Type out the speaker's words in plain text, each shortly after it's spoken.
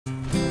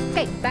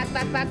Okay,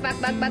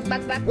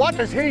 back. What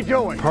is he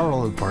doing?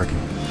 Parallel parking.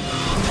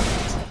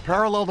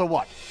 Parallel to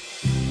what?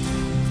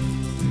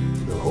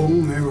 The whole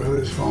neighborhood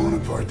is falling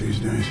apart these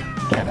days.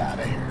 Get out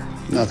of here.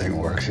 Nothing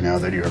works now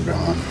that you're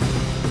gone.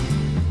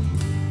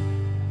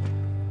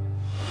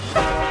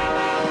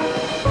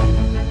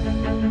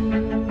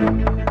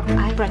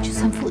 I brought you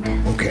some food.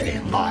 Okay,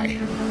 lie.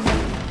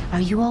 Are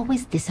you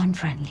always this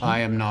unfriendly? I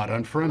am not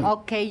unfriendly.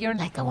 Okay, you're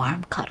like a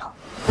warm cuddle.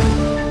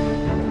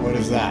 What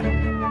is that?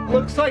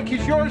 Looks like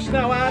he's yours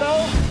now,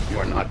 Otto.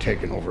 You're not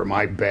taking over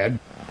my bed.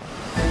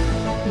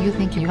 You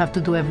think you have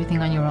to do everything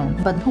on your own,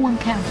 but no one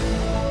can.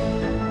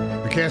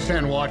 I can't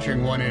stand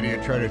watching one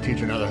idiot try to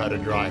teach another how to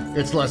drive.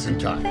 It's lesson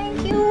time.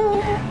 Thank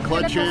you.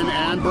 Clutch in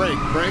and brake.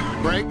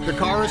 Brake. The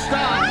car is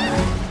stopped.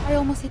 I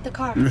almost hit the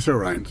car. It's all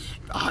right. It's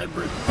a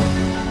hybrid.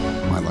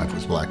 My life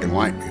was black and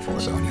white before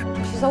Sonia.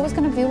 She's always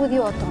gonna be with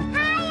you, Otto.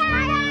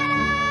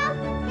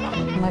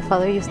 My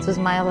father used to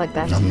smile like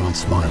that. I'm not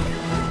smiling.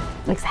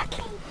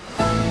 Exactly.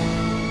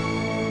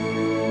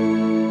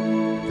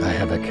 I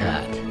have a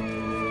cat.